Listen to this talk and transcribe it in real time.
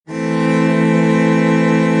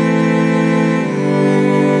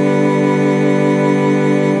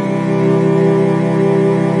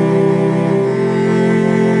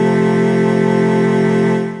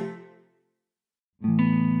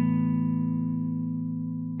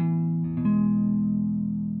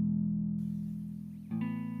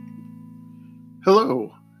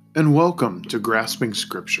Hello, and welcome to Grasping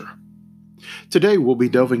Scripture. Today we'll be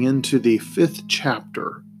delving into the 5th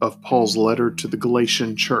chapter of Paul's letter to the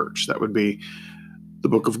Galatian church. That would be the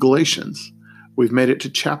book of Galatians. We've made it to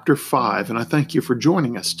chapter 5, and I thank you for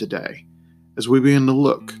joining us today as we begin to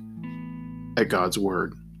look at God's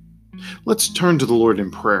Word. Let's turn to the Lord in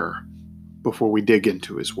prayer before we dig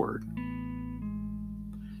into His Word.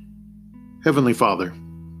 Heavenly Father,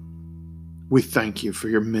 we thank you for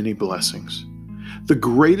your many blessings. The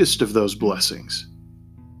greatest of those blessings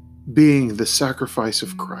being the sacrifice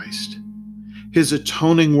of Christ, His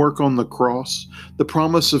atoning work on the cross, the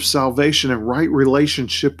promise of salvation and right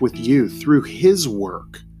relationship with you through His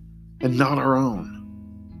work and not our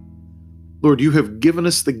own. Lord, you have given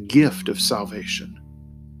us the gift of salvation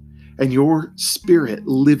and your Spirit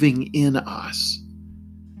living in us.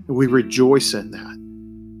 And we rejoice in that.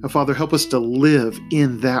 And Father, help us to live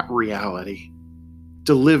in that reality,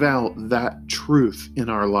 to live out that truth in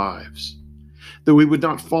our lives, that we would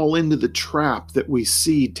not fall into the trap that we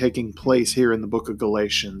see taking place here in the book of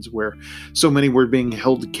Galatians, where so many were being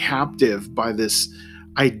held captive by this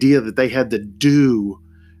idea that they had to do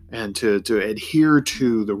and to adhere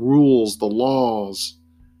to the rules, the laws.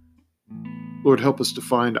 Lord, help us to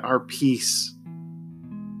find our peace,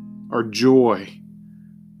 our joy,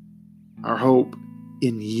 our hope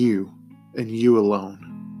in you and you alone.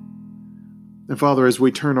 And Father, as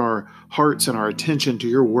we turn our hearts and our attention to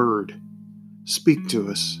your word, speak to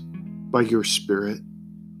us by your Spirit.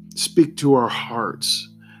 Speak to our hearts,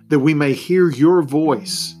 that we may hear your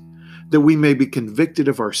voice, that we may be convicted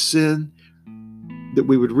of our sin, that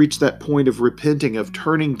we would reach that point of repenting, of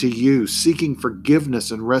turning to you, seeking forgiveness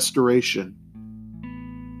and restoration.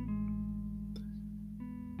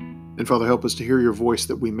 And Father, help us to hear your voice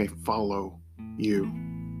that we may follow you.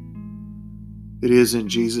 It is in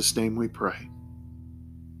Jesus' name we pray.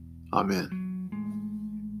 Amen.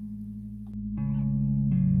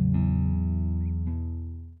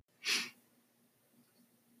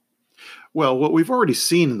 Well, what we've already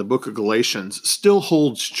seen in the book of Galatians still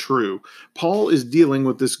holds true. Paul is dealing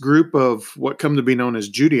with this group of what come to be known as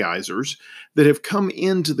Judaizers that have come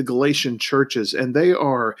into the Galatian churches, and they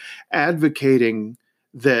are advocating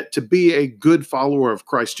that to be a good follower of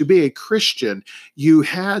Christ, to be a Christian, you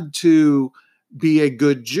had to be a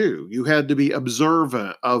good Jew. You had to be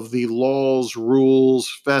observant of the laws, rules,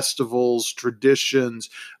 festivals, traditions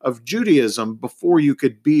of Judaism before you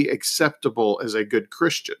could be acceptable as a good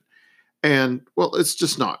Christian. And, well, it's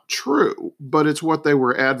just not true, but it's what they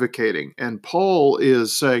were advocating. And Paul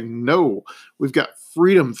is saying, no, we've got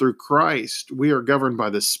freedom through Christ. We are governed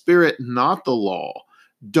by the Spirit, not the law.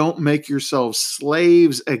 Don't make yourselves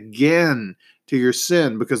slaves again to your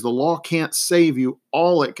sin, because the law can't save you.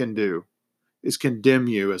 All it can do is condemn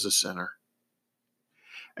you as a sinner.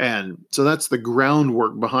 And so that's the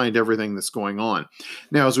groundwork behind everything that's going on.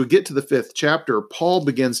 Now, as we get to the 5th chapter, Paul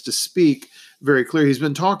begins to speak very clear. He's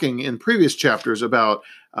been talking in previous chapters about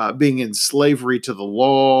being in slavery to the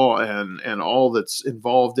law and all that's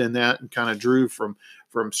involved in that, and kind of drew from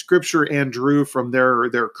Scripture and drew from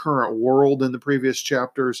their current world in the previous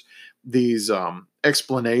chapters. These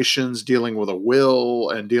explanations dealing with a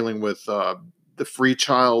will and dealing with the free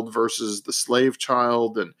child versus the slave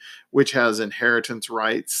child, and which has inheritance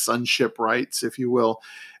rights, sonship rights, if you will,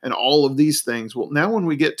 and all of these things. Well, now when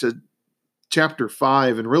we get to chapter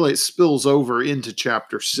 5, and really it spills over into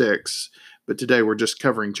chapter 6, but today we're just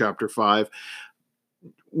covering chapter 5,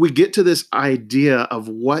 we get to this idea of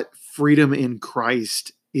what freedom in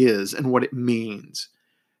Christ is and what it means.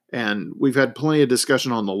 And we've had plenty of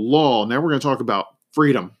discussion on the law. Now we're going to talk about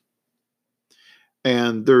freedom.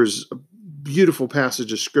 And there's a beautiful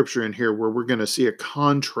passage of Scripture in here where we're going to see a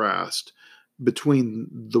contrast between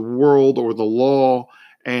the world or the law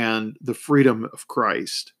and the freedom of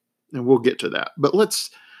Christ. And we'll get to that. But let's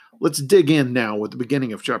dig in now with the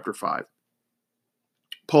beginning of chapter 5.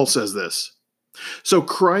 Paul says this: "So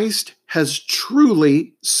Christ has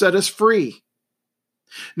truly set us free.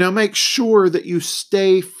 Now make sure that you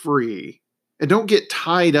stay free and don't get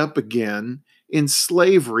tied up again in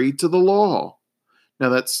slavery to the law." Now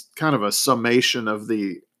that's kind of a summation of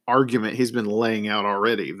the argument he's been laying out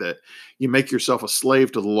already, that you make yourself a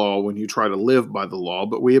slave to the law when you try to live by the law,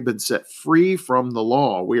 but we have been set free from the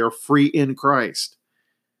law. We are free in Christ.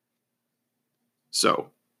 So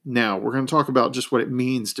now we're going to talk about just what it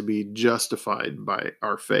means to be justified by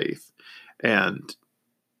our faith and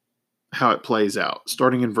how it plays out,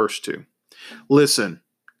 starting in verse 2. "Listen,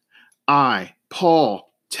 I,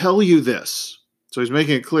 Paul, tell you this." So he's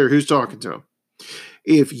making it clear who's talking to him.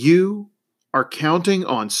 "If you are counting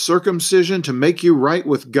on circumcision to make you right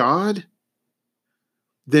with God,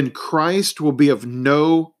 then Christ will be of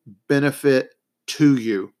no benefit to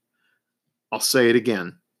you. I'll say it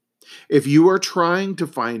again. If you are trying to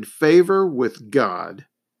find favor with God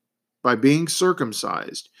by being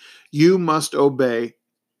circumcised, you must obey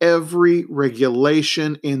every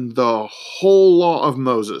regulation in the whole law of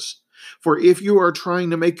Moses. For if you are trying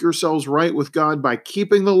to make yourselves right with God by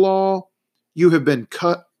keeping the law, you have been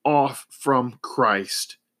cut off from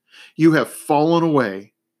Christ. You have fallen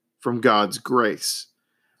away from God's grace.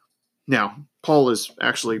 Now, Paul is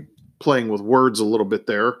actually playing with words a little bit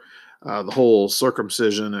there, the whole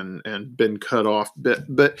circumcision and been cut off bit.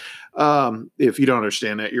 But if you don't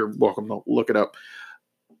understand that, you're welcome to look it up.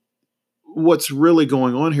 What's really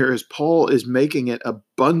going on here is Paul is making it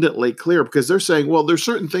abundantly clear, because they're saying, well, there's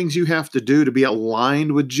certain things you have to do to be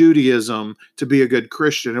aligned with Judaism to be a good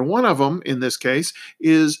Christian. And one of them, in this case,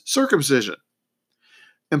 is circumcision.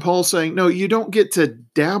 And Paul's saying, no, you don't get to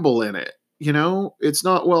dabble in it. It's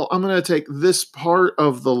not, well, I'm going to take this part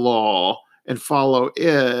of the law and follow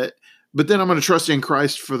it, but then I'm going to trust in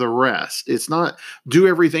Christ for the rest. It's not do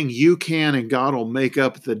everything you can and God will make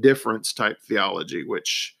up the difference type theology,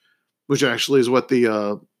 which actually is what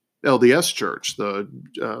the LDS Church, the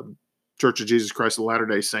Church of Jesus Christ of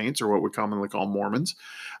Latter-day Saints, or what we commonly call Mormons,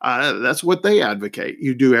 that's what they advocate.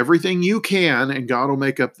 You do everything you can and God will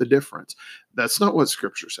make up the difference. That's not what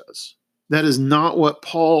Scripture says. That is not what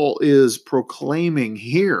Paul is proclaiming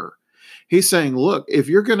here. He's saying, look, if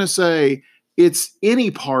you're going to say it's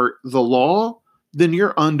any part the law, then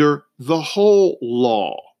you're under the whole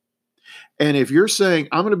law. And if you're saying,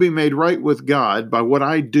 I'm going to be made right with God by what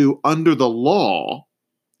I do under the law,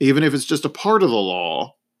 even if it's just a part of the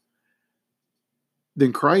law,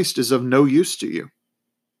 then Christ is of no use to you.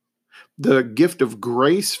 The gift of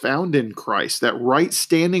grace found in Christ, that right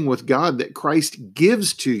standing with God that Christ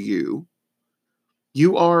gives to you,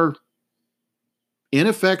 you are, in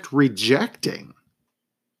effect, rejecting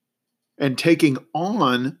and taking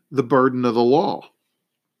on the burden of the law.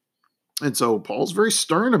 And so Paul's very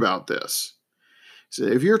stern about this. He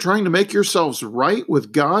said, if you're trying to make yourselves right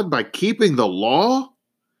with God by keeping the law,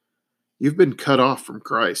 you've been cut off from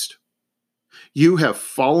Christ. You have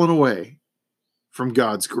fallen away from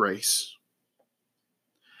God's grace.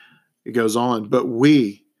 It goes on, but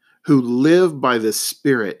we who live by the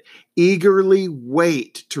Spirit eagerly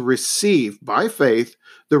wait to receive by faith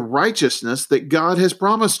the righteousness that God has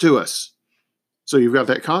promised to us. So you've got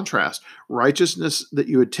that contrast. Righteousness that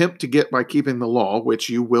you attempt to get by keeping the law, which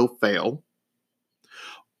you will fail.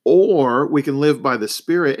 Or we can live by the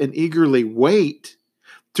Spirit and eagerly wait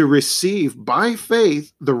to receive by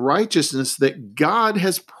faith the righteousness that God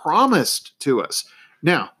has promised to us.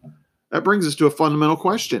 Now, that brings us to a fundamental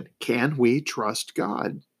question. Can we trust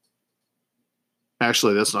God?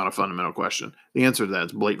 Actually, that's not a fundamental question. The answer to that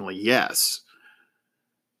is blatantly yes.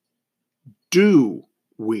 Do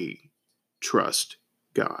we trust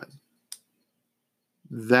God?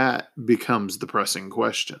 That becomes the pressing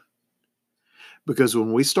question. Because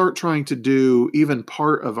when we start trying to do even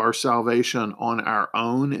part of our salvation on our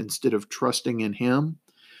own instead of trusting in Him,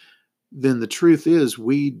 then the truth is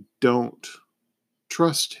we don't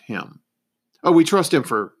trust Him. Oh, we trust Him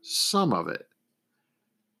for some of it.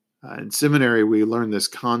 In seminary, we learned this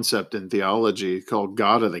concept in theology called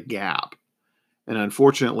God of the gap. And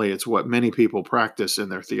unfortunately, it's what many people practice in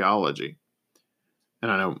their theology.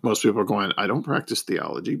 And I know most people are going, I don't practice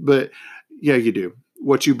theology, but yeah, you do.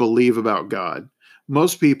 What you believe about God.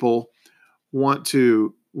 Most people want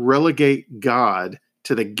to relegate God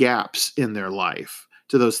to the gaps in their life,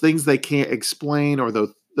 to those things they can't explain, or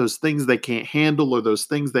those things they can't handle, or those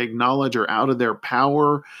things they acknowledge are out of their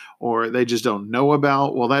power, or they just don't know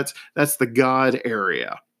about. Well, that's the God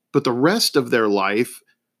area. But the rest of their life,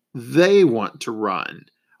 they want to run.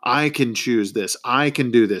 I can choose this. I can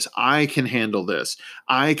do this. I can handle this.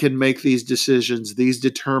 I can make these decisions, these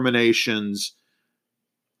determinations,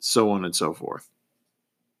 so on and so forth.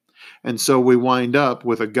 And so we wind up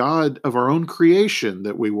with a God of our own creation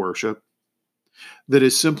that we worship that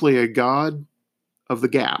is simply a God of the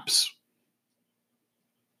gaps.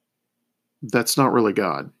 That's not really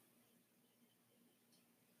God.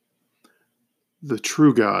 The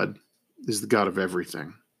true God is the God of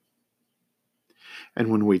everything. And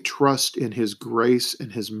when we trust in His grace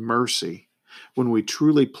and His mercy, when we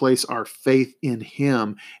truly place our faith in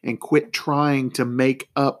Him and quit trying to make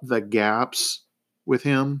up the gaps with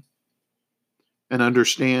Him and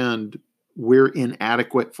understand we're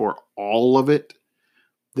inadequate for all of it,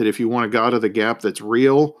 that if you want a God of the gap that's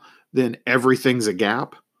real, then everything's a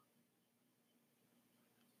gap,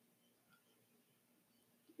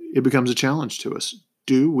 it becomes a challenge to us.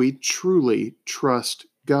 Do we truly trust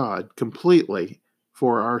God completely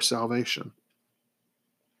for our salvation?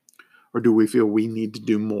 Or do we feel we need to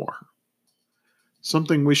do more?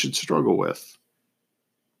 Something we should struggle with.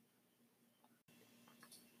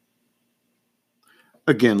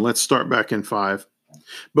 Again, let's start back in 5.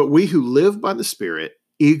 But we who live by the Spirit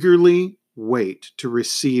eagerly wait to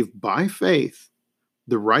receive by faith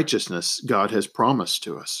the righteousness God has promised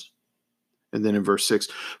to us. And then in verse 6,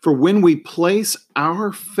 for when we place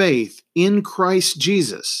our faith in Christ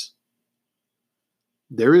Jesus,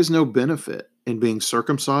 there is no benefit in being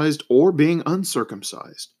circumcised or being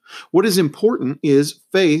uncircumcised. What is important is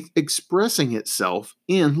faith expressing itself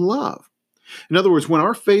in love. In other words, when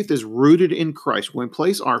our faith is rooted in Christ, when we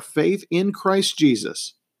place our faith in Christ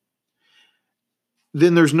Jesus,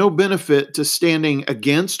 then there's no benefit to standing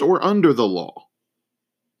against or under the law.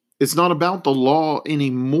 It's not about the law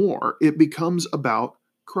anymore. It becomes about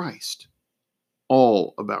Christ.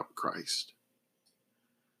 All about Christ.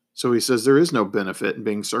 So he says there is no benefit in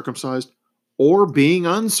being circumcised or being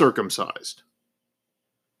uncircumcised.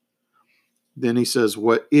 Then he says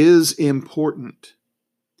what is important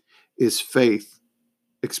is faith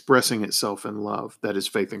expressing itself in love. That is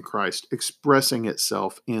faith in Christ, expressing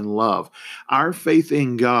itself in love. Our faith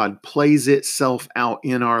in God plays itself out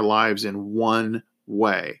in our lives in one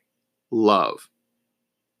way: love.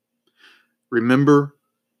 Remember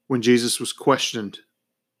when Jesus was questioned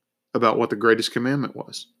about what the greatest commandment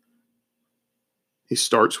was? He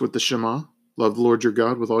starts with the Shema, love the Lord your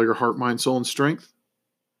God with all your heart, mind, soul, and strength.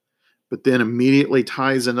 But then immediately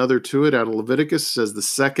ties another to it out of Leviticus, says the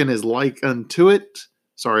second is like unto it.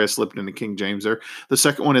 Sorry, I slipped into King James there. The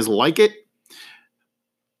second one is like it.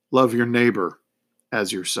 Love your neighbor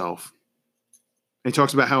as yourself. And he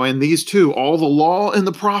talks about how in these two, all the law and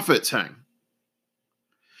the prophets hang.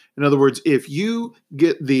 In other words, if you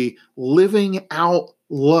get the living out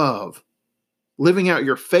love, living out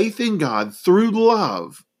your faith in God through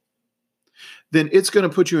love, then it's going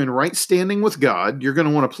to put you in right standing with God. You're going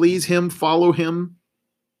to want to please Him, follow Him,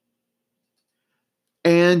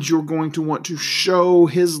 and you're going to want to show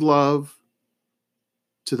His love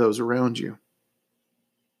to those around you.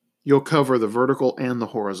 You'll cover the vertical and the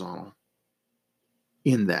horizontal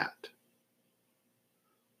in that.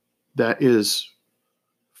 That is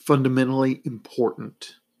fundamentally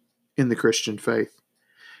important in the Christian faith.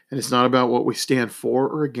 And it's not about what we stand for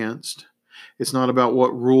or against. It's not about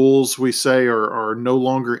what rules we say are no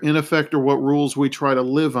longer in effect or what rules we try to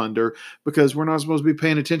live under, because we're not supposed to be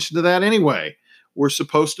paying attention to that anyway. We're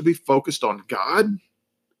supposed to be focused on God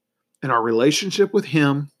and our relationship with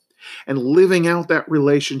Him and living out that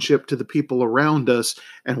relationship to the people around us.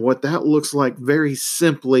 And what that looks like very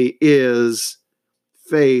simply is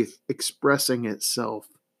faith expressing itself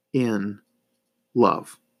in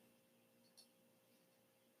love.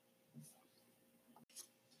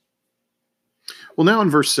 Well, now in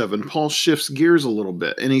verse 7, Paul shifts gears a little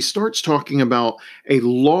bit, and he starts talking about a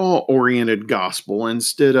law-oriented gospel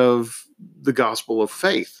instead of the gospel of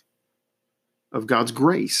faith, of God's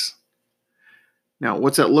grace. Now,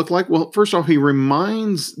 what's that look like? Well, first off, he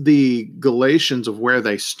reminds the Galatians of where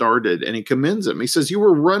they started, and he commends them. He says, you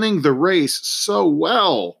were running the race so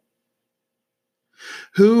well.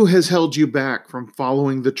 Who has held you back from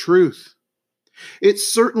following the truth? It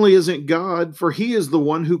certainly isn't God, for He is the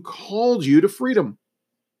one who called you to freedom.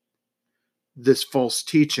 This false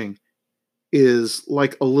teaching is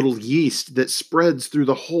like a little yeast that spreads through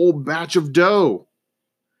the whole batch of dough.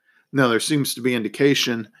 Now, there seems to be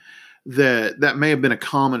indication that may have been a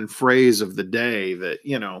common phrase of the day that,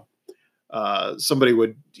 somebody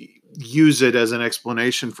would use it as an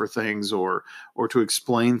explanation for things or to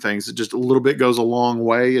explain things. It just a little bit goes a long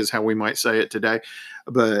way is how we might say it today.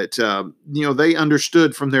 But, they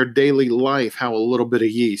understood from their daily life how a little bit of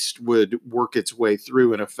yeast would work its way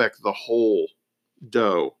through and affect the whole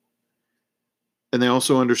dough. And they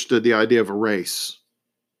also understood the idea of a race.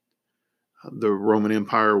 The Roman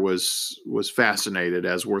Empire was fascinated,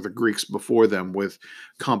 as were the Greeks before them, with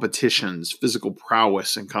competitions, physical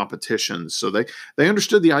prowess and competitions. So they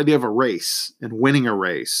understood the idea of a race and winning a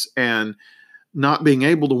race and not being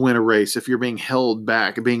able to win a race if you're being held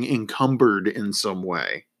back, being encumbered in some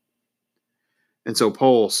way. And so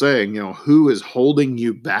Paul's saying, who is holding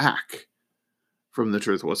you back from the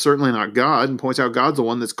truth? Well, it's certainly not God, and points out God's the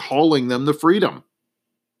one that's calling them to freedom.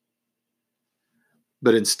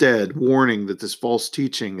 But instead, warning that this false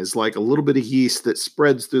teaching is like a little bit of yeast that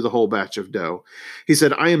spreads through the whole batch of dough. He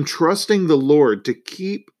said, I am trusting the Lord to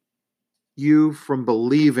keep you from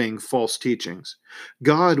believing false teachings.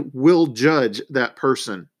 God will judge that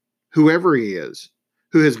person, whoever he is,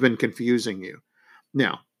 who has been confusing you.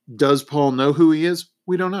 Now, does Paul know who he is?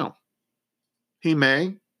 We don't know. He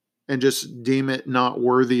may, and just deem it not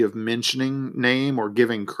worthy of mentioning name or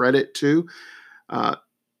giving credit to.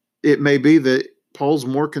 It may be that Paul's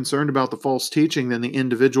more concerned about the false teaching than the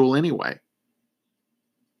individual anyway.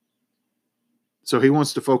 So he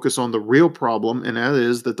wants to focus on the real problem, and that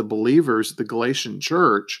is that the believers, the Galatian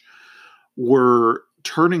church, were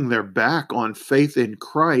turning their back on faith in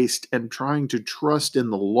Christ and trying to trust in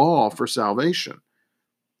the law for salvation,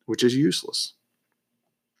 which is useless.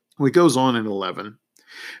 Well, he goes on in 11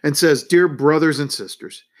 and says, "Dear brothers and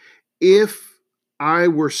sisters, if I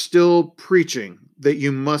were still preaching that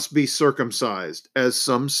you must be circumcised, as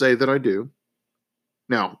some say that I do."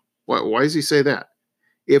 Now, why does he say that?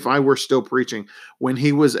 If I were still preaching, when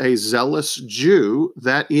he was a zealous Jew,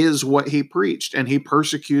 that is what he preached, and he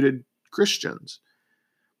persecuted Christians.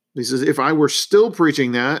 He says, if I were still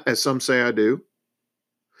preaching that, as some say I do,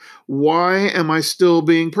 why am I still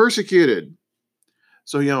being persecuted?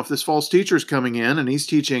 So, if this false teacher is coming in and he's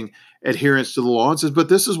teaching adherence to the law and says, but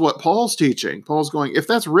this is what Paul's teaching. Paul's going, if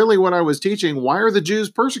that's really what I was teaching, why are the Jews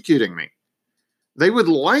persecuting me? They would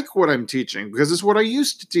like what I'm teaching because it's what I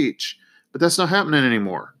used to teach, but that's not happening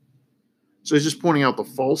anymore. So he's just pointing out the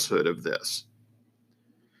falsehood of this.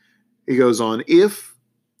 He goes on, if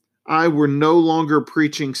I were no longer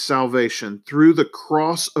preaching salvation through the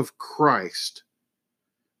cross of Christ,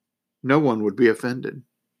 no one would be offended.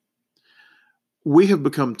 We have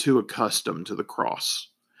become too accustomed to the cross.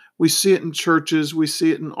 We see it in churches, we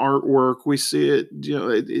see it in artwork, we see it,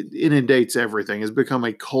 it inundates everything. It's become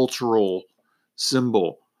a cultural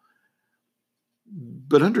symbol.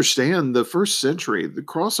 But understand, the first century, the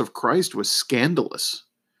cross of Christ was scandalous.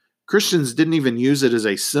 Christians didn't even use it as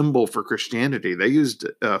a symbol for Christianity. They used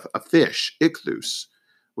a fish, ichthus,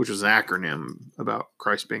 which was an acronym about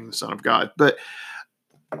Christ being the Son of God. But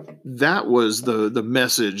that was the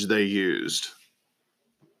message they used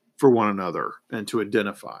for one another and to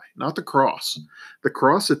identify, not the cross. The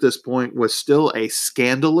cross at this point was still a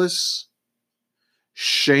scandalous,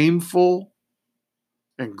 shameful,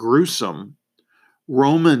 and gruesome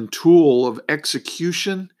Roman tool of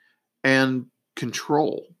execution and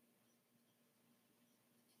control.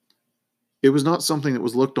 It was not something that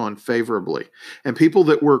was looked on favorably. And people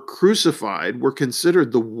that were crucified were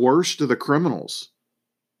considered the worst of the criminals.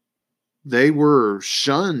 They were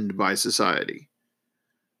shunned by society,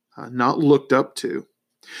 not looked up to.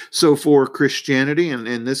 So for Christianity, and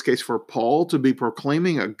in this case for Paul, to be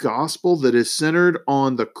proclaiming a gospel that is centered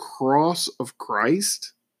on the cross of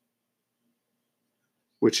Christ,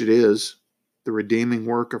 which it is, the redeeming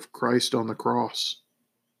work of Christ on the cross.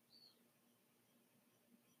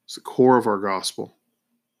 It's the core of our gospel.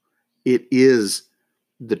 It is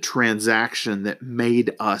the transaction that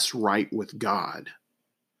made us right with God.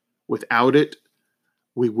 Without it,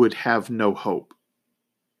 we would have no hope.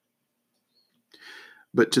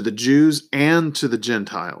 But to the Jews and to the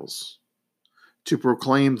Gentiles, to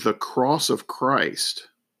proclaim the cross of Christ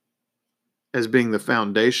as being the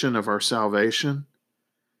foundation of our salvation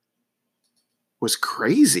was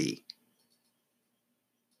crazy.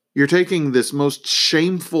 You're taking this most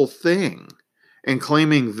shameful thing and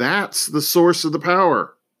claiming that's the source of the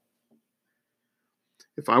power.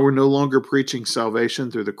 If I were no longer preaching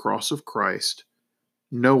salvation through the cross of Christ,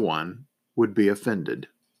 no one would be offended.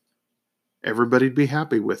 Everybody'd be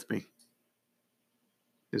happy with me,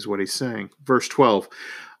 is what he's saying. Verse 12,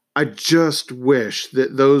 I just wish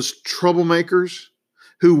that those troublemakers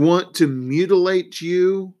who want to mutilate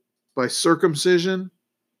you by circumcision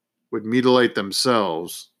would mutilate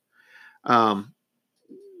themselves.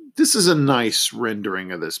 This is a nice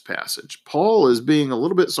rendering of this passage. Paul is being a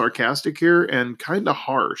little bit sarcastic here and kind of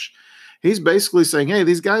harsh. He's basically saying, hey,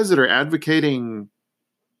 these guys that are advocating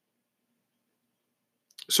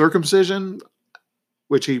circumcision,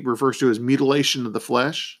 which he refers to as mutilation of the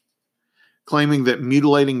flesh, claiming that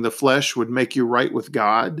mutilating the flesh would make you right with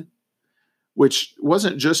God, which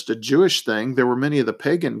wasn't just a Jewish thing. There were many of the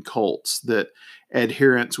pagan cults that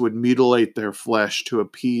adherents would mutilate their flesh to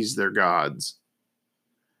appease their gods.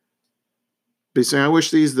 But he's saying, I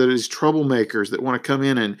wish these troublemakers that want to come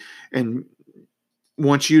in and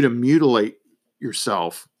want you to mutilate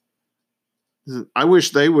yourself, I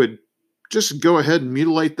wish they would just go ahead and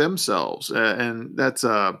mutilate themselves. And that's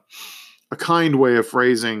a kind way of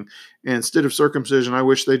phrasing. And instead of circumcision, I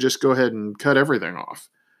wish they just go ahead and cut everything off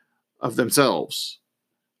of themselves.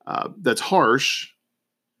 That's harsh.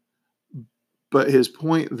 But his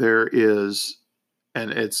point there is,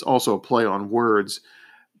 and it's also a play on words,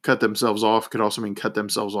 cut themselves off could also mean cut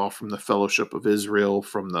themselves off from the fellowship of Israel,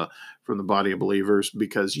 from the body of believers,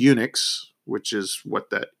 because eunuchs, which is what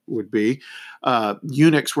that would be,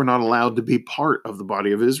 eunuchs were not allowed to be part of the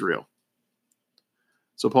body of Israel.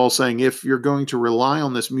 So Paul's saying, if you're going to rely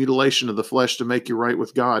on this mutilation of the flesh to make you right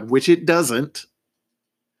with God, which it doesn't,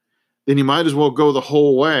 then you might as well go the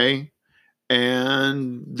whole way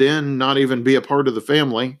and then not even be a part of the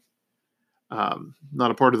family,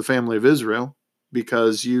 not a part of the family of Israel,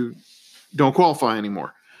 because you don't qualify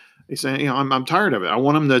anymore. He's saying, I'm tired of it. I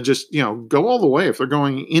want them to just, go all the way if they're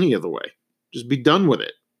going any of the way. Just be done with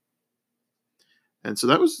it. And so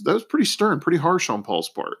that was pretty stern, pretty harsh on Paul's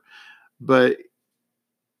part. But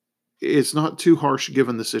it's not too harsh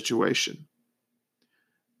given the situation.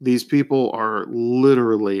 These people are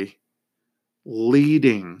literally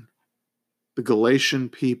leading the Galatian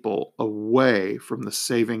people away from the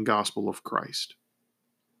saving gospel of Christ.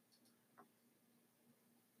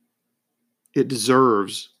 It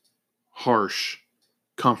deserves harsh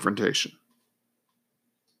confrontation.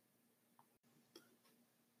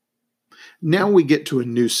 Now we get to a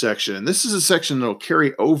new section, and this is a section that will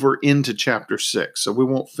carry over into chapter 6, so we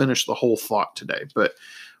won't finish the whole thought today, but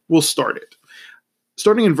we'll start it.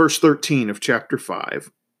 Starting in verse 13 of chapter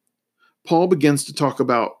 5, Paul begins to talk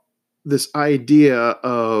about this idea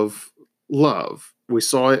of love. We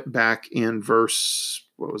saw it back in verse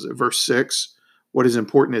 6. What is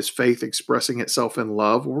important is faith expressing itself in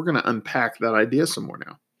love. We're going to unpack that idea some more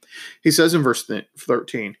now. He says in verse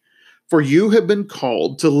 13, "For you have been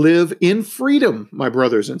called to live in freedom, my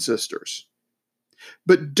brothers and sisters.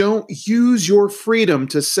 But don't use your freedom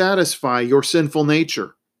to satisfy your sinful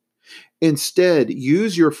nature. Instead,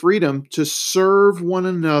 use your freedom to serve one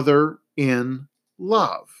another in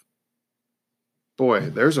love." Boy,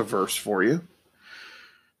 there's a verse for you.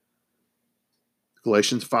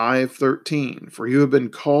 Galatians 5:13, "For you have been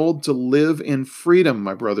called to live in freedom,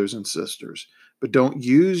 my brothers and sisters. But don't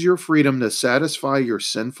use your freedom to satisfy your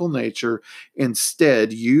sinful nature.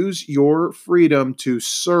 Instead, use your freedom to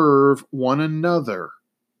serve one another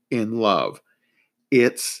in love."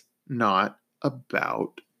 It's not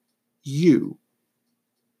about you.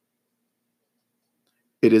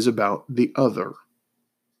 It is about the other.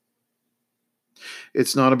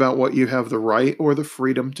 It's not about what you have the right or the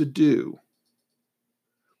freedom to do.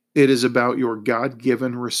 It is about your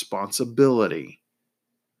God-given responsibility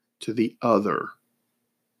to the other.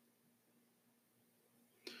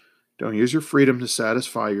 Don't use your freedom to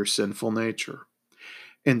satisfy your sinful nature.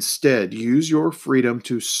 Instead, use your freedom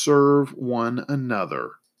to serve one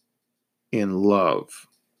another in love.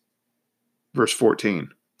 Verse 14,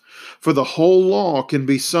 "For the whole law can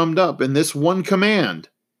be summed up in this one command: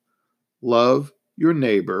 love your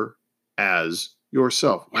neighbor as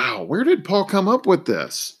yourself." Wow, where did Paul come up with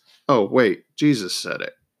this? Oh, wait, Jesus said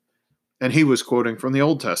it. And he was quoting from the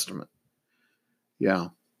Old Testament. Yeah.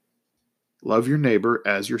 Love your neighbor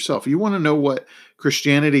as yourself. You want to know what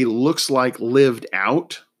Christianity looks like lived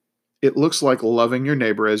out? It looks like loving your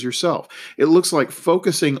neighbor as yourself. It looks like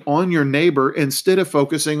focusing on your neighbor instead of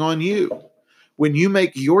focusing on you. When you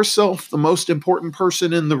make yourself the most important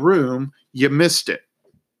person in the room, you missed it.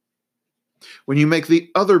 When you make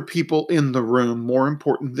the other people in the room more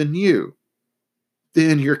important than you,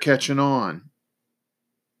 then you're catching on.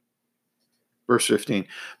 Verse 15,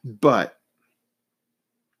 "But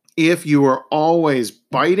if you are always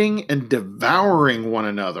biting and devouring one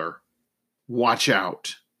another, watch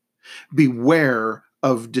out. Beware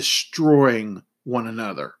of destroying one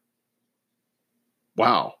another."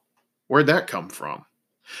 Wow, where'd that come from?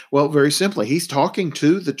 Well, very simply, he's talking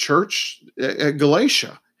to the church at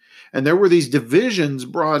Galatia. And there were these divisions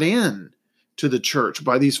brought in to the church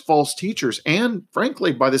by these false teachers and,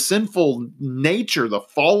 frankly, by the sinful nature, the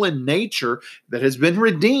fallen nature that has been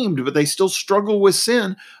redeemed, but they still struggle with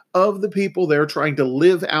sin of the people there trying to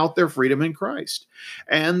live out their freedom in Christ.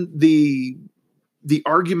 And the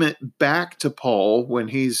argument back to Paul when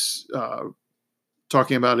he's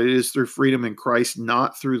talking about it is through freedom in Christ,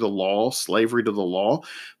 not through the law, slavery to the law.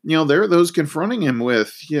 There are those confronting him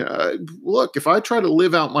with, look, if I try to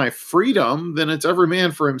live out my freedom, then it's every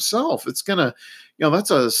man for himself. It's going to, that's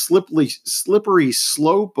a slippery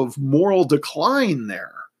slope of moral decline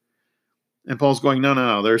there. And Paul's going,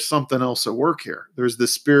 no, there's something else at work here. There's the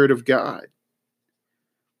Spirit of God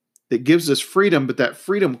that gives us freedom, but that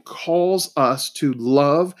freedom calls us to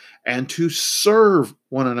love and to serve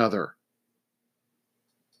one another.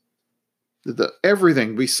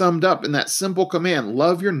 Everything be summed up in that simple command: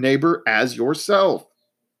 love your neighbor as yourself.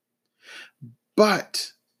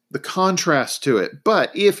 But the contrast to it, but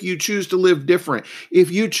if you choose to live different, if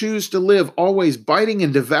you choose to live always biting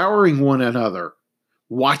and devouring one another,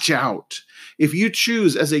 watch out. If you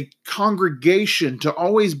choose as a congregation to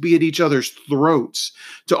always be at each other's throats,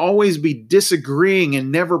 to always be disagreeing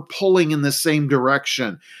and never pulling in the same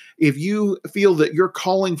direction, If you feel that your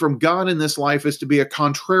calling from God in this life is to be a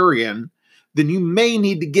contrarian, then you may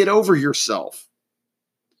need to get over yourself.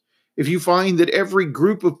 If you find that every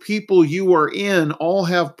group of people you are in all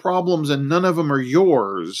have problems and none of them are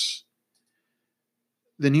yours,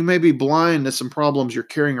 then you may be blind to some problems you're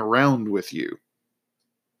carrying around with you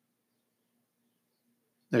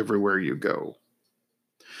everywhere you go.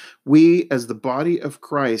 We, as the body of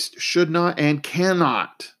Christ, should not and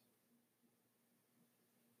cannot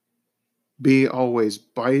be always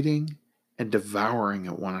biting and devouring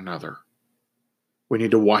at one another. We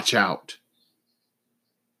need to watch out.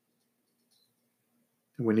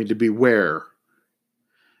 We need to beware,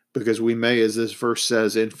 because we may, as this verse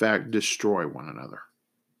says, in fact, destroy one another.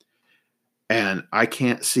 And I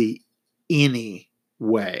can't see any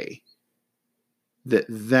way that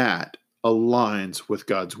aligns with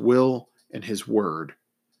God's will and his word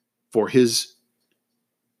for his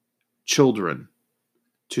children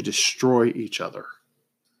to destroy each other.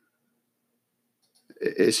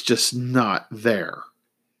 It's just not there.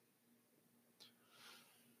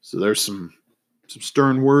 So there's some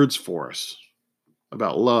stern words for us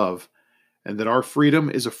about love, and that our freedom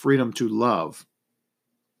is a freedom to love,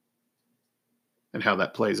 and how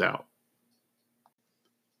that plays out.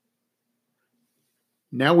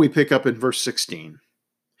 Now we pick up in verse 16.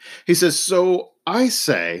 He says, "So I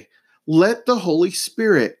say, let the Holy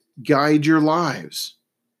Spirit guide your lives.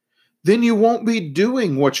 Then you won't be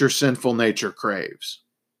doing what your sinful nature craves.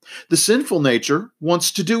 The sinful nature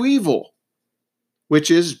wants to do evil,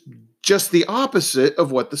 which is just the opposite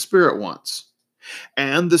of what the Spirit wants.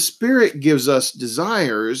 And the Spirit gives us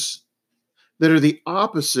desires that are the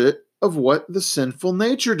opposite of what the sinful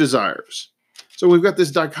nature desires." So we've got this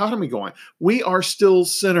dichotomy going. We are still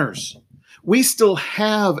sinners. We still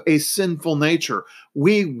have a sinful nature.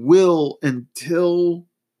 We will until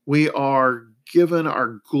we are given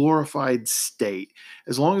our glorified state.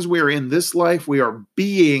 As long as we are in this life, we are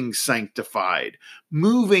being sanctified,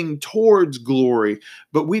 moving towards glory,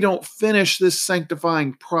 but we don't finish this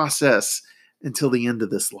sanctifying process until the end of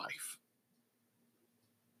this life.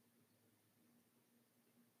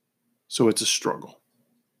 So it's a struggle.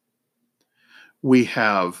 We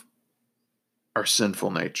have our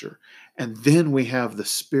sinful nature, and then we have the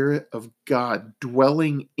Spirit of God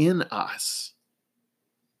dwelling in us.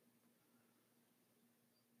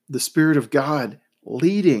 The Spirit of God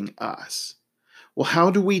leading us. Well, how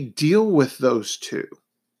do we deal with those two?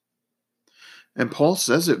 And Paul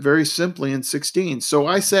says it very simply in 16. "So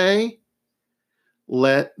I say,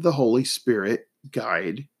 let the Holy Spirit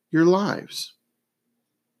guide your lives."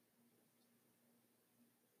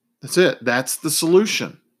 That's it. That's the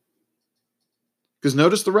solution. Because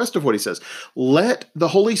notice the rest of what he says. Let the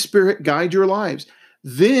Holy Spirit guide your lives.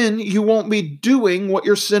 Then you won't be doing what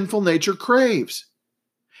your sinful nature craves.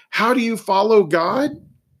 How do you follow God?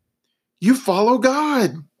 You follow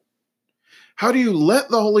God. How do you let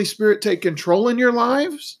the Holy Spirit take control in your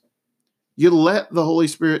lives? You let the Holy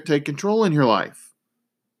Spirit take control in your life.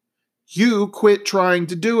 You quit trying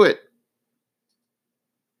to do it.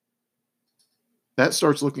 That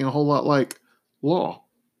starts looking a whole lot like law,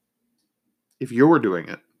 if you're doing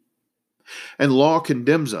it. And law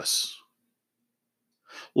condemns us.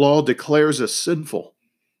 Law declares us sinful.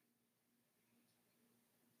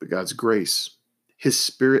 But God's grace, his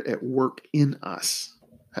Spirit at work in us,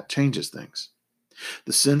 that changes things.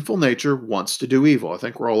 The sinful nature wants to do evil. I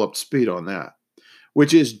think we're all up to speed on that,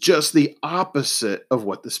 which is just the opposite of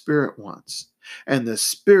what the Spirit wants. And the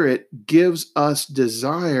Spirit gives us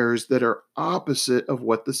desires that are opposite of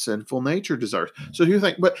what the sinful nature desires. So you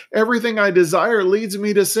think, but everything I desire leads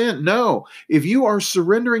me to sin. No. If you are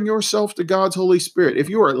surrendering yourself to God's Holy Spirit, if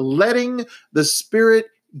you are letting the Spirit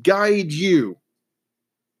guide you,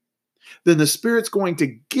 then the Spirit's going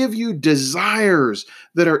to give you desires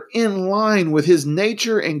that are in line with his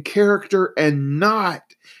nature and character and not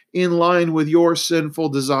in line with your sinful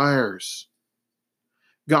desires.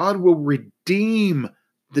 God will redeem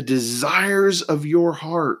the desires of your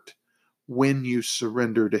heart when you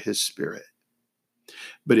surrender to his Spirit.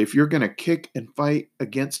 But if you're going to kick and fight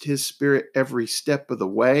against his Spirit every step of the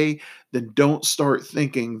way, then don't start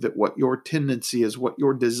thinking that what your tendency is, what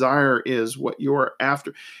your desire is, what you're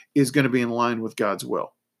after is going to be in line with God's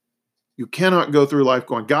will. You cannot go through life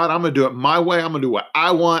going, God, I'm going to do it my way. I'm going to do what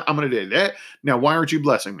I want. I'm going to do that. Now, why aren't you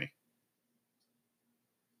blessing me?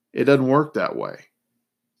 It doesn't work that way.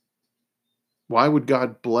 Why would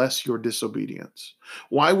God bless your disobedience?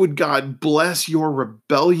 Why would God bless your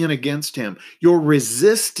rebellion against him, your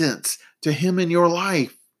resistance to him in your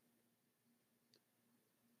life?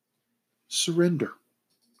 Surrender.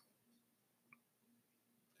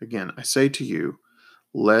 Again, I say to you,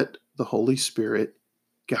 Let the Holy Spirit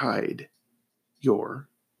guide your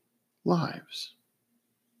lives.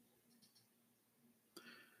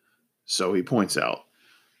 So he points out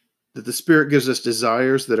that the Spirit gives us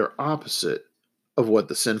desires that are opposite of what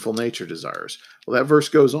the sinful nature desires. Well, that verse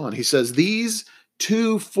goes on. He says, these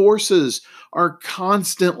two forces are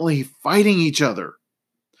constantly fighting each other.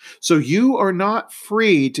 So you are not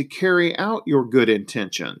free to carry out your good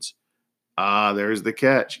intentions. There's the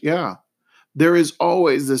catch. Yeah. There is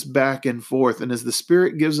always this back and forth. And as the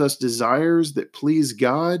Spirit gives us desires that please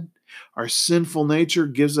God, our sinful nature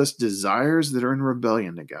gives us desires that are in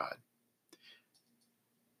rebellion to God.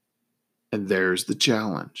 And there's the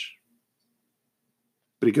challenge.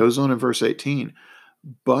 But he goes on in verse 18.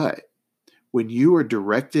 But when you are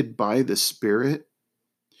directed by the Spirit,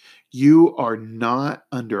 you are not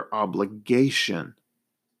under obligation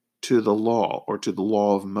to the law or to the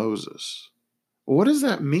law of Moses. What does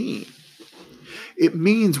that mean? It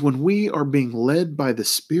means when we are being led by the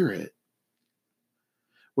Spirit,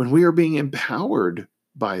 when we are being empowered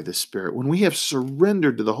by the Spirit, when we have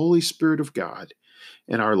surrendered to the Holy Spirit of God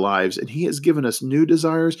in our lives and He has given us new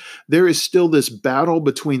desires, there is still this battle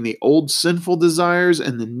between the old sinful desires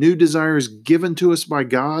and the new desires given to us by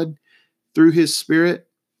God through His Spirit.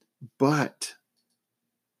 But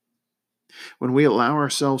when we allow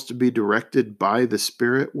ourselves to be directed by the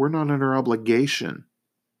Spirit, we're not under obligation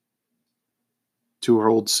to our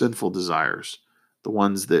old sinful desires, the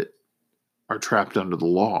ones that are trapped under the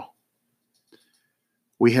law.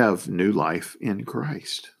 We have new life in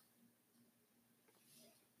Christ.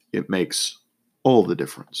 It makes all the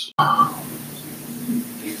difference.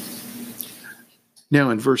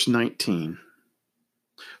 Now in verse 19,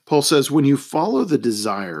 Paul says, when you follow the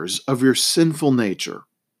desires of your sinful nature,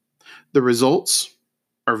 the results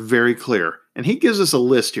are very clear. And he gives us a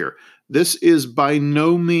list here. This is by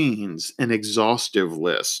no means an exhaustive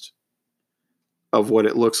list of what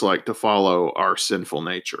it looks like to follow our sinful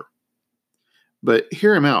nature. But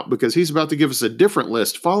hear him out, because he's about to give us a different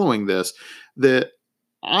list following this that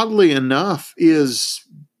oddly enough is,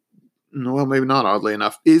 well, maybe not oddly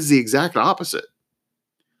enough, is the exact opposite.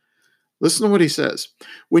 Listen to what he says.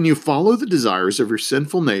 When you follow the desires of your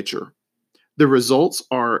sinful nature, the results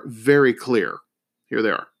are very clear. Here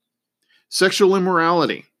they are. Sexual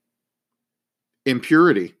immorality,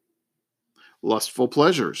 impurity, lustful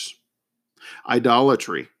pleasures,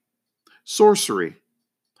 idolatry, sorcery,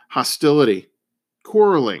 hostility,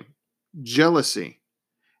 quarreling, jealousy,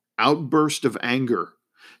 outburst of anger,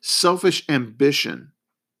 selfish ambition,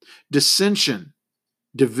 dissension,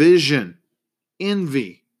 division,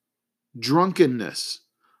 envy, drunkenness,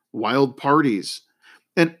 wild parties,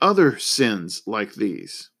 and other sins like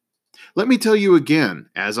these. Let me tell you again,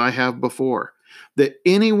 as I have before, that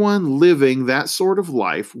anyone living that sort of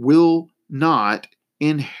life will not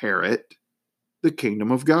inherit the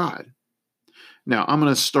kingdom of God. Now, I'm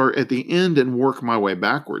going to start at the end and work my way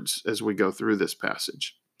backwards as we go through this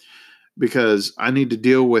passage, because I need to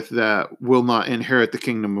deal with that will not inherit the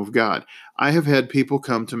kingdom of God. I have had people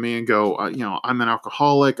come to me and go, I'm an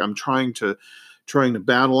alcoholic. I'm trying to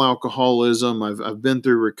battle alcoholism. I've been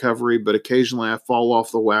through recovery, but occasionally I fall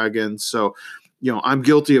off the wagon. So, I'm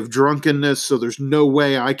guilty of drunkenness. So there's no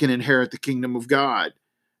way I can inherit the kingdom of God.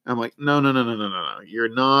 I'm like, no. You're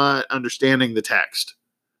not understanding the text.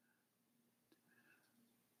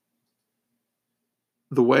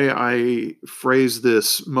 The way I phrase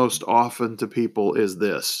this most often to people is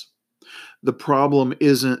this. The problem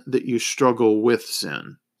isn't that you struggle with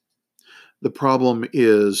sin. The problem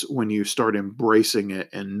is when you start embracing it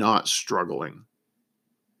and not struggling.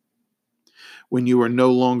 When you are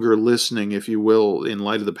no longer listening, if you will, in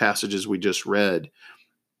light of the passages we just read,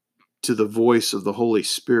 to the voice of the Holy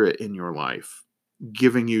Spirit in your life,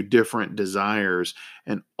 giving you different desires,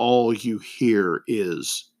 and all you hear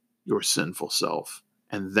is your sinful self.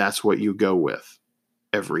 And that's what you go with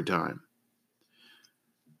every time.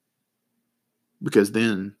 Because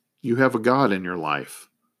then you have a God in your life,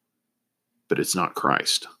 but it's not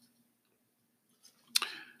Christ.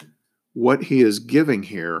 What he is giving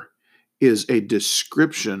here is a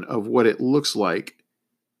description of what it looks like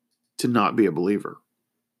to not be a believer.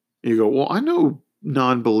 You go, well, I know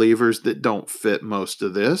non-believers that don't fit most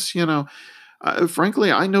of this.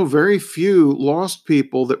 Frankly, I know very few lost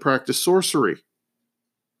people that practice sorcery.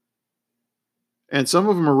 And some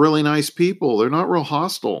of them are really nice people. They're not real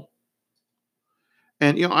hostile.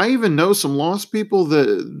 And, I even know some lost people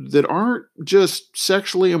that aren't just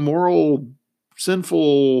sexually immoral,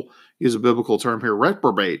 sinful, use a biblical term here,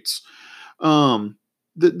 reprobates,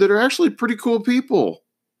 that are actually pretty cool people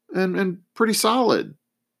and pretty solid.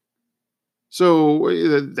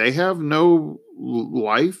 So they have no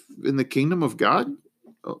life in the kingdom of God?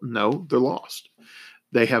 No, they're lost.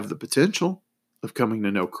 They have the potential of coming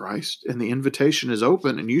to know Christ, and the invitation is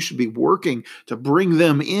open, and you should be working to bring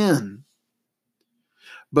them in.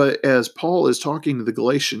 But as Paul is talking to the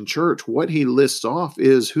Galatian church, what he lists off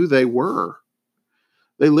is who they were.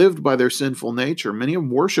 They lived by their sinful nature. Many of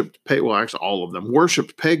them worshiped, well, actually all of them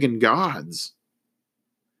worshiped pagan gods.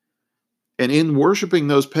 And in worshiping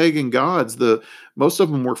those pagan gods, most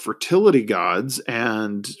of them were fertility gods,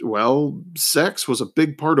 and, well, sex was a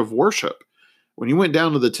big part of worship. When you went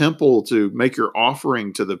down to the temple to make your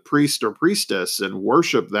offering to the priest or priestess and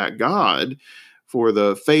worship that god for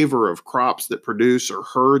the favor of crops that produce or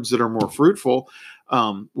herds that are more fruitful,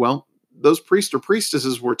 well, those priests or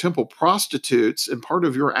priestesses were temple prostitutes, and part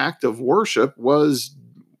of your act of worship was,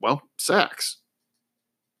 well, sex.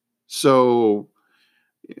 So,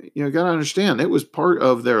 you got to understand, it was part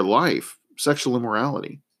of their life: sexual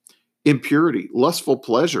immorality, impurity, lustful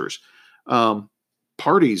pleasures,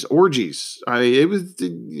 parties, orgies. It was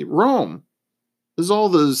Rome. This is all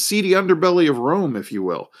the seedy underbelly of Rome, if you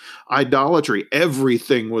will. Idolatry.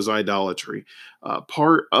 Everything was idolatry.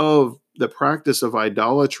 Part of the practice of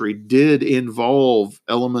idolatry did involve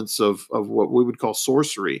elements of what we would call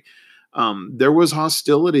sorcery. There was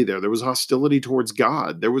hostility there. There was hostility towards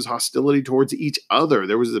God. There was hostility towards each other.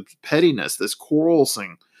 There was the pettiness, this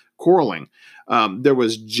quarreling. There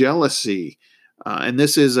was jealousy. And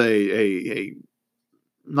this is a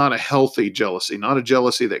not a healthy jealousy, not a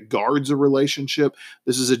jealousy that guards a relationship.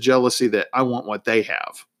 This is a jealousy that I want what they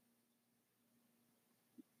have.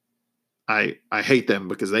 I hate them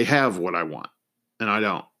because they have what I want and I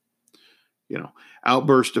don't.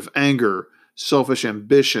 Outburst of anger, selfish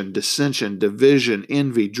ambition, dissension, division,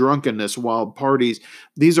 envy, drunkenness, wild parties.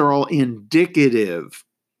 These are all indicative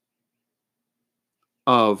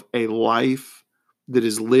of a life that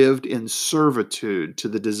is lived in servitude to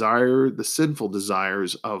the sinful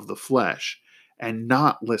desires of the flesh, and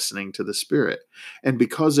not listening to the Spirit. And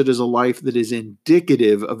because it is a life that is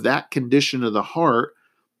indicative of that condition of the heart,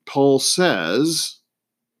 Paul says,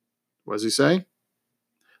 what does he say?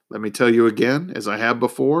 Let me tell you again, as I have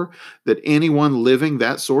before, that anyone living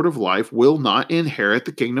that sort of life will not inherit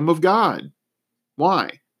the kingdom of God.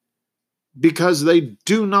 Why? Because they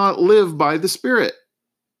do not live by the Spirit.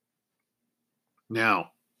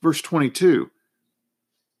 Now, verse 22,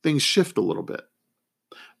 things shift a little bit.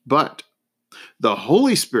 But the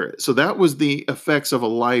Holy Spirit, so that was the effects of a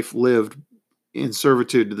life lived in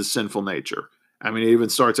servitude to the sinful nature. It even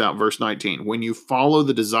starts out in verse 19. When you follow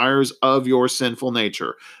the desires of your sinful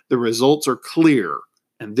nature, the results are clear,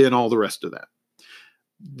 and then all the rest of that.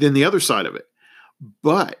 Then the other side of it.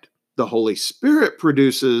 But the Holy Spirit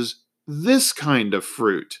produces this kind of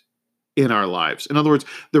fruit in our lives. In other words,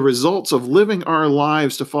 the results of living our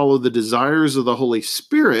lives to follow the desires of the Holy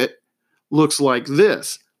Spirit looks like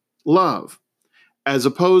this: love, as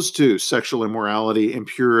opposed to sexual immorality,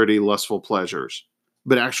 impurity, lustful pleasures,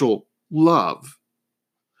 but actual love.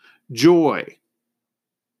 Joy,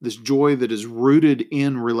 this joy that is rooted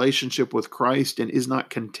in relationship with Christ and is not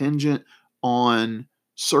contingent on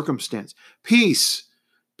circumstance. Peace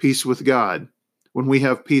with God. When we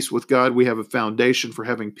have peace with God, we have a foundation for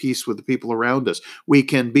having peace with the people around us. We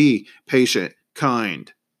can be patient,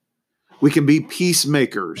 kind. We can be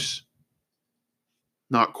peacemakers,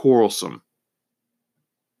 not quarrelsome.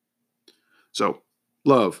 So,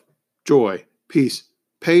 love, joy, peace,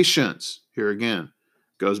 patience. Here again,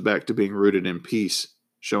 goes back to being rooted in peace,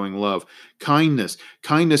 showing love. Kindness.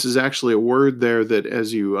 Kindness is actually a word there that,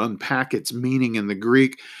 as you unpack its meaning in the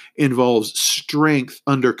Greek, involves strength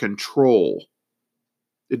under control.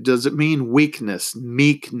 It doesn't mean weakness,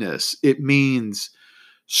 meekness. It means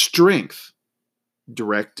strength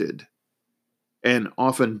directed. And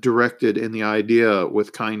often directed in the idea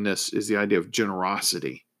with kindness is the idea of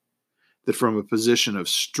generosity. That from a position of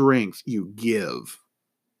strength you give.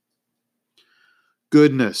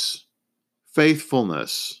 Goodness,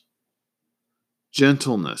 faithfulness,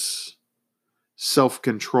 gentleness,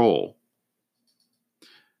 self-control.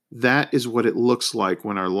 That is what it looks like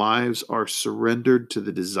when our lives are surrendered to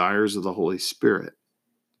the desires of the Holy Spirit.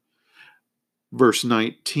 Verse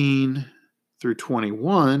 19 through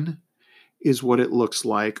 21 is what it looks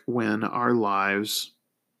like when our lives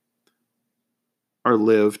are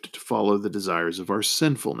lived to follow the desires of our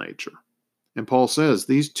sinful nature. And Paul says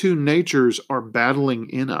these two natures are battling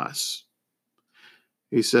in us.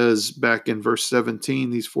 He says back in verse 17,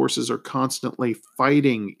 these forces are constantly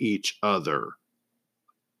fighting each other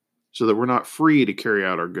so that we're not free to carry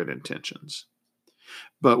out our good intentions.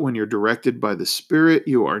 But when you're directed by the Spirit,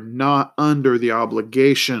 you are not under the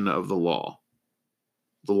obligation of the law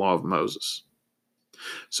of Moses.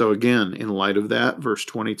 So again, in light of that, verse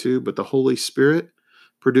 22, but the Holy Spirit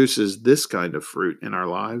produces this kind of fruit in our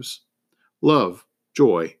lives: love,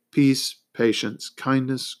 joy, peace, patience,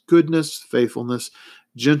 kindness, goodness, faithfulness,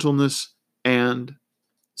 gentleness, and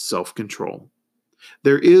self-control.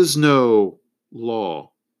 There is no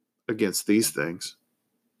law against these things.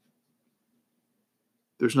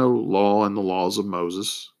 There's no law in the laws of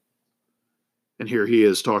Moses. And here he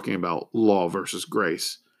is talking about law versus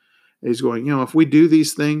grace. And he's going, if we do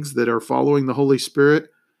these things that are following the Holy Spirit,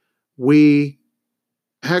 we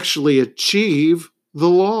actually achieve the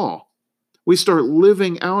law. We start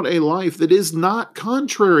living out a life that is not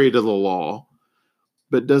contrary to the law,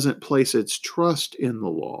 but doesn't place its trust in the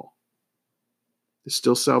law. It's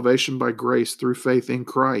still salvation by grace through faith in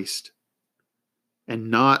Christ,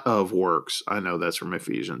 and not of works. I know that's from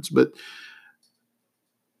Ephesians, but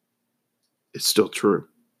it's still true.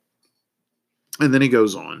 And then he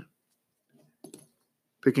goes on,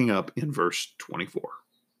 picking up in verse 24.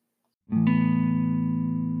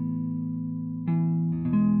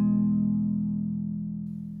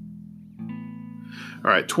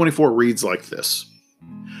 All right, 24 reads like this: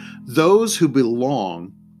 those who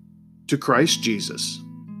belong to Christ Jesus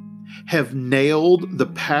have nailed the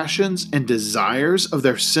passions and desires of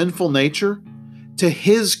their sinful nature to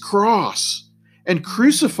his cross and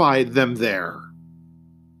crucified them there.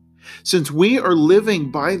 Since we are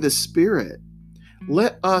living by the Spirit,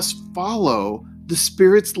 let us follow the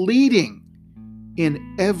Spirit's leading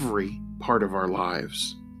in every part of our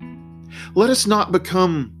lives. Let us not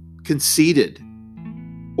become conceited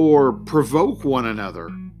or provoke one another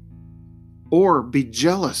or be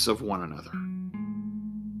jealous of one another.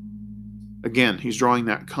 Again, he's drawing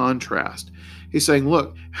that contrast. He's saying,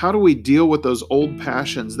 look, how do we deal with those old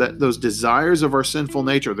passions, those desires of our sinful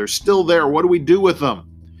nature? They're still there. What do we do with them?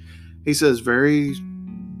 He says very,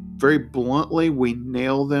 very bluntly, we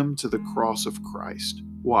nail them to the cross of Christ.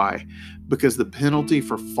 Why? Because the penalty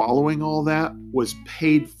for following all that was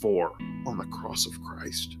paid for on the cross of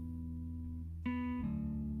Christ.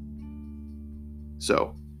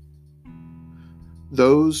 So,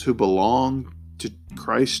 those who belong to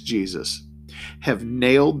Christ Jesus have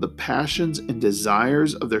nailed the passions and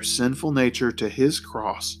desires of their sinful nature to his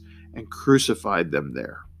cross and crucified them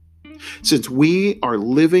there. Since we are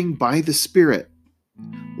living by the Spirit,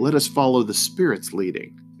 let us follow the Spirit's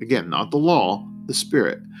leading. Again, not the law, the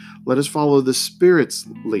Spirit. Let us follow the Spirit's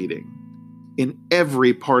leading in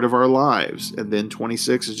every part of our lives. And then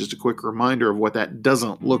 26 is just a quick reminder of what that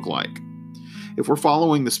doesn't look like. If we're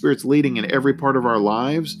following the Spirit's leading in every part of our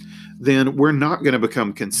lives, then we're not going to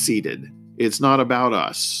become conceited. It's not about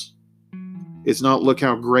us. It's not, look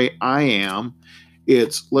how great I am.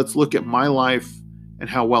 It's, let's look at my life and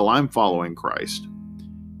how well I'm following Christ.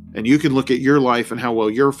 And you can look at your life and how well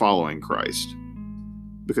you're following Christ.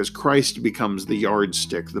 Because Christ becomes the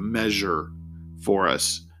yardstick, the measure for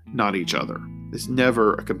us, not each other. It's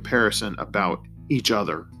never a comparison about each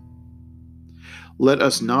other. Let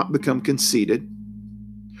us not become conceited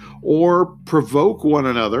or provoke one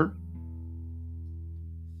another.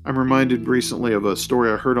 I'm reminded recently of a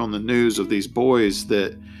story I heard on the news of these boys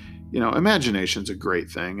that, imagination's a great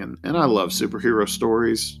thing. And I love superhero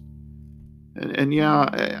stories. And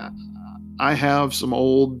yeah, I have some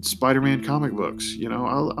old Spider-Man comic books,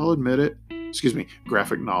 I'll admit it. Excuse me,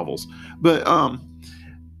 graphic novels. But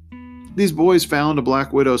these boys found a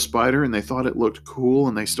Black Widow spider and they thought it looked cool,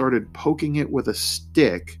 and they started poking it with a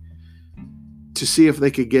stick to see if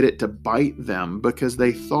they could get it to bite them, because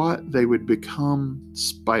they thought they would become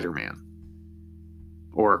Spider-Man.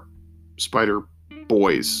 Or Spider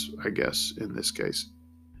Boys, I guess, in this case.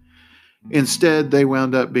 Instead, they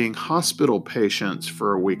wound up being hospital patients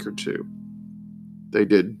for a week or two. They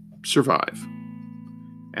did survive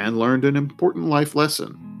and learned an important life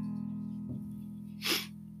lesson.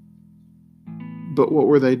 But what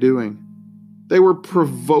were they doing? They were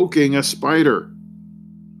provoking a spider.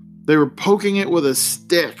 They were poking it with a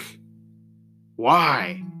stick.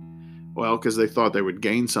 Why? Well, because they thought they would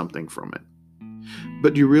gain something from it.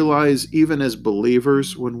 But do you realize, even as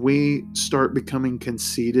believers, when we start becoming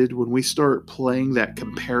conceited, when we start playing that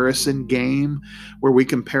comparison game where we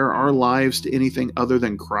compare our lives to anything other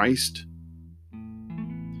than Christ,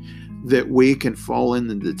 that we can fall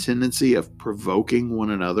into the tendency of provoking one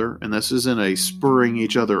another. And this isn't a spurring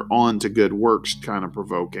each other on to good works kind of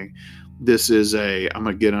provoking. This is I'm going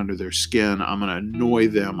to get under their skin, I'm going to annoy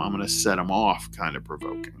them, I'm going to set them off kind of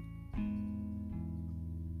provoking.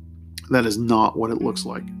 That is not what it looks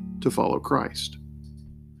like to follow Christ.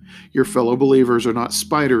 Your fellow believers are not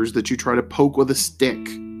spiders that you try to poke with a stick.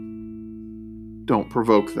 Don't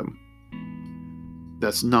provoke them.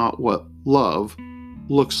 That's not what love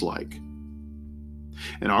looks like.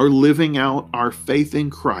 And our living out our faith in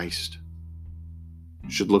Christ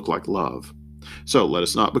should look like love. So let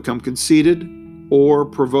us not become conceited or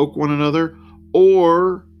provoke one another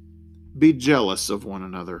or be jealous of one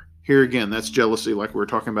another. Here again, that's jealousy like we were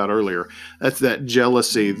talking about earlier. That's that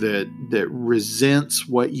jealousy that resents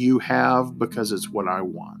what you have because it's what I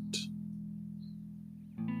want.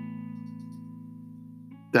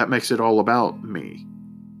 That makes it all about me,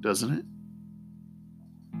 doesn't it?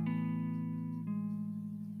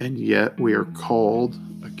 And yet we are called,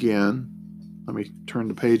 again, let me turn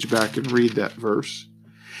the page back and read that verse.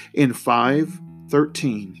 In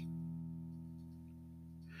 5:13,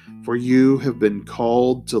 for you have been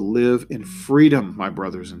called to live in freedom, my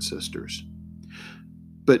brothers and sisters.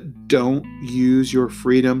 But don't use your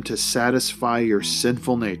freedom to satisfy your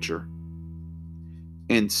sinful nature.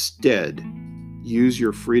 Instead, use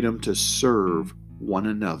your freedom to serve one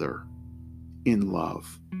another in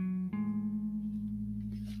love.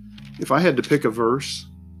 If I had to pick a verse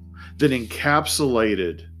that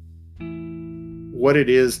encapsulated what it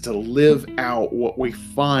is to live out what we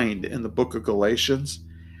find in the book of Galatians,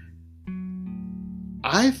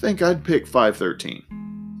 I think I'd pick 5:13.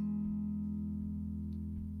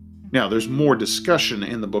 Now, there's more discussion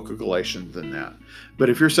in the book of Galatians than that. But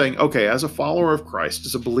if you're saying, okay, as a follower of Christ,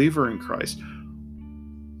 as a believer in Christ,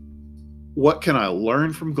 what can I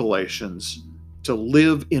learn from Galatians to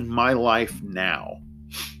live in my life now?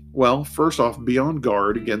 Well, first off, be on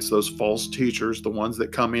guard against those false teachers, the ones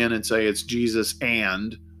that come in and say it's Jesus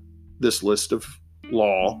and this list of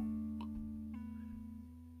law.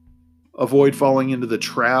 Avoid falling into the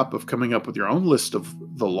trap of coming up with your own list of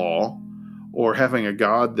the law, or having a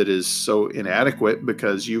God that is so inadequate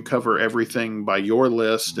because you cover everything by your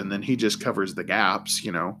list and then he just covers the gaps.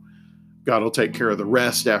 God will take care of the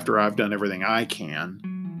rest after I've done everything I can.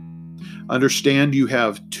 Understand you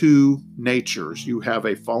have two natures. You have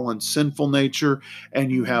a fallen, sinful nature,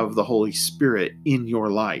 and you have the Holy Spirit in your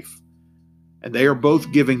life. And they are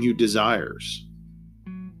both giving you desires.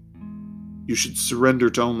 You should surrender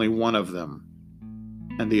to only one of them,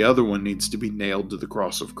 and the other one needs to be nailed to the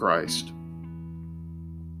cross of Christ.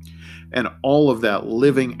 And all of that,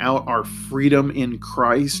 living out our freedom in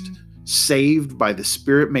Christ, saved by the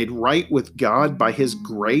Spirit, made right with God by His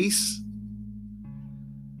grace,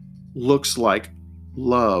 looks like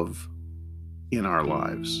love in our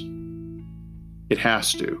lives. It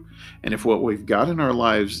has to. And if what we've got in our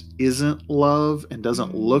lives isn't love and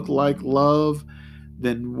doesn't look like love,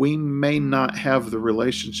 then we may not have the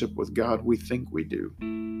relationship with God we think we do.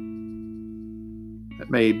 That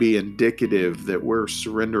may be indicative that we're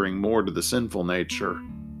surrendering more to the sinful nature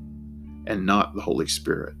and not the Holy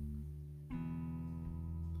Spirit.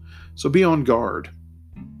 So be on guard,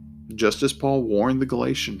 just as Paul warned the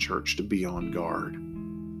Galatian church to be on guard.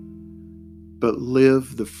 But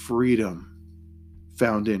live the freedom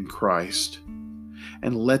found in Christ,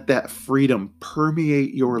 and let that freedom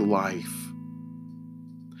permeate your life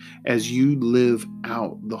as you live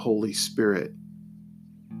out the Holy Spirit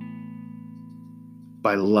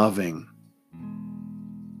by loving.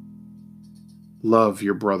 Love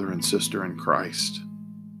your brother and sister in Christ.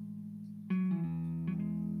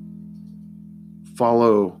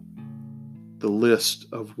 Follow the list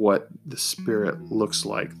of what the Spirit looks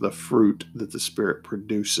like, the fruit that the Spirit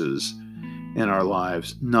produces in our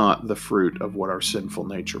lives, not the fruit of what our sinful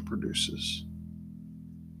nature produces.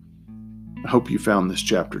 I hope you found this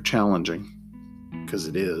chapter challenging, because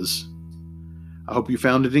it is. I hope you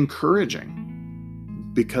found it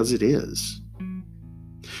encouraging, because it is.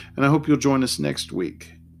 And I hope you'll join us next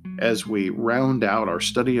week as we round out our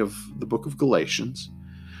study of the book of Galatians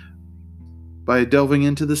by delving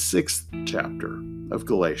into the 6th chapter of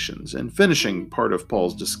Galatians and finishing part of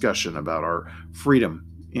Paul's discussion about our freedom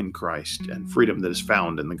in Christ and freedom that is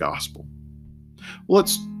found in the gospel. Well,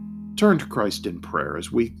 let's turn to Christ in prayer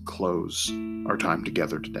as we close our time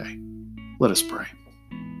together today. Let us pray.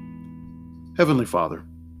 Heavenly Father,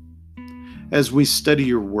 as we study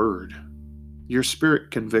your word, your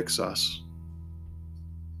Spirit convicts us.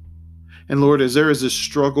 And Lord, as there is this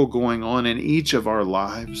struggle going on in each of our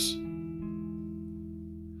lives,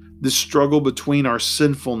 this struggle between our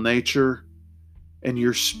sinful nature and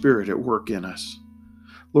your Spirit at work in us,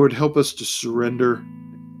 Lord, help us to surrender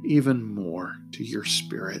even more to your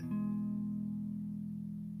Spirit.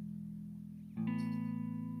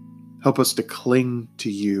 Help us to cling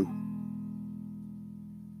to you.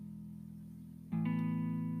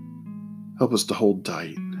 Help us to hold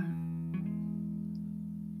tight.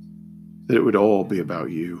 That it would all be about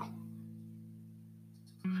you.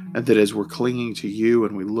 And that as we're clinging to you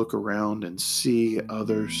and we look around and see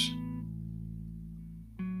others,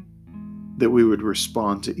 that we would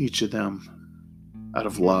respond to each of them out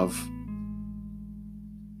of love,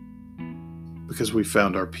 because we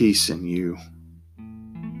found our peace in you.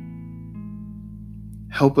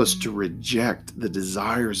 Help us to reject the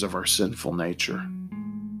desires of our sinful nature,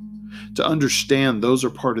 to understand those are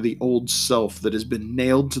part of the old self that has been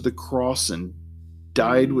nailed to the cross and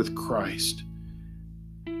died with Christ,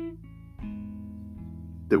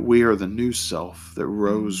 that we are the new self that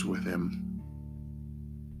rose with him,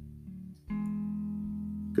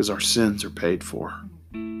 because our sins are paid for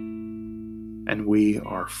and we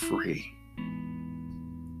are free.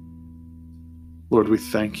 Lord, we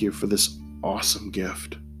thank you for this awesome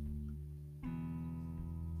gift.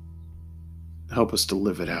 Help us to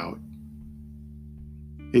live it out.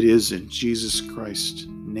 It is in Jesus Christ's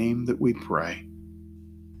name that we pray.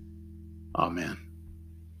 Amen.